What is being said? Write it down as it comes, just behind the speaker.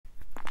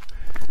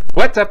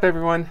What's up,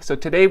 everyone? So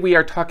today we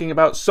are talking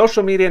about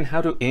social media and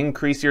how to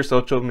increase your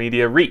social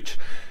media reach.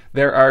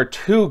 There are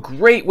two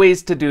great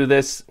ways to do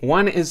this.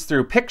 One is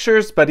through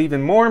pictures, but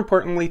even more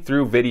importantly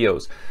through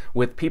videos.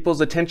 With people's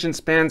attention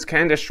spans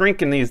kind of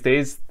shrinking these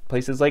days,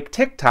 places like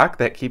TikTok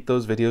that keep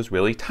those videos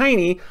really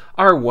tiny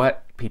are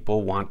what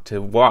people want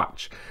to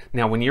watch.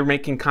 Now, when you're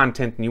making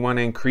content and you want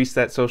to increase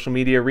that social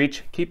media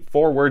reach, keep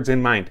 4 words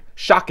in mind.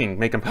 Shocking,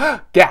 make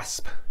them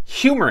gasp.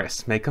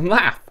 Humorous, make them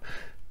laugh.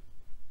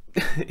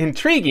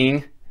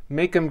 Intriguing,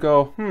 make them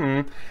go,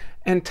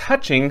 and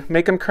touching,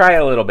 make them cry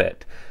a little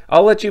bit.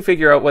 I'll let you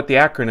figure out what the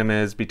acronym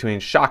is between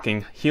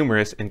shocking,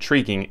 humorous,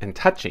 intriguing, and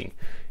touching.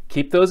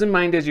 Keep those in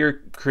mind as you're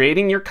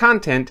creating your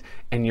content,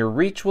 and your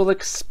reach will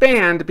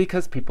expand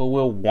because people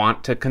will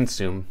want to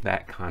consume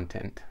that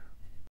content.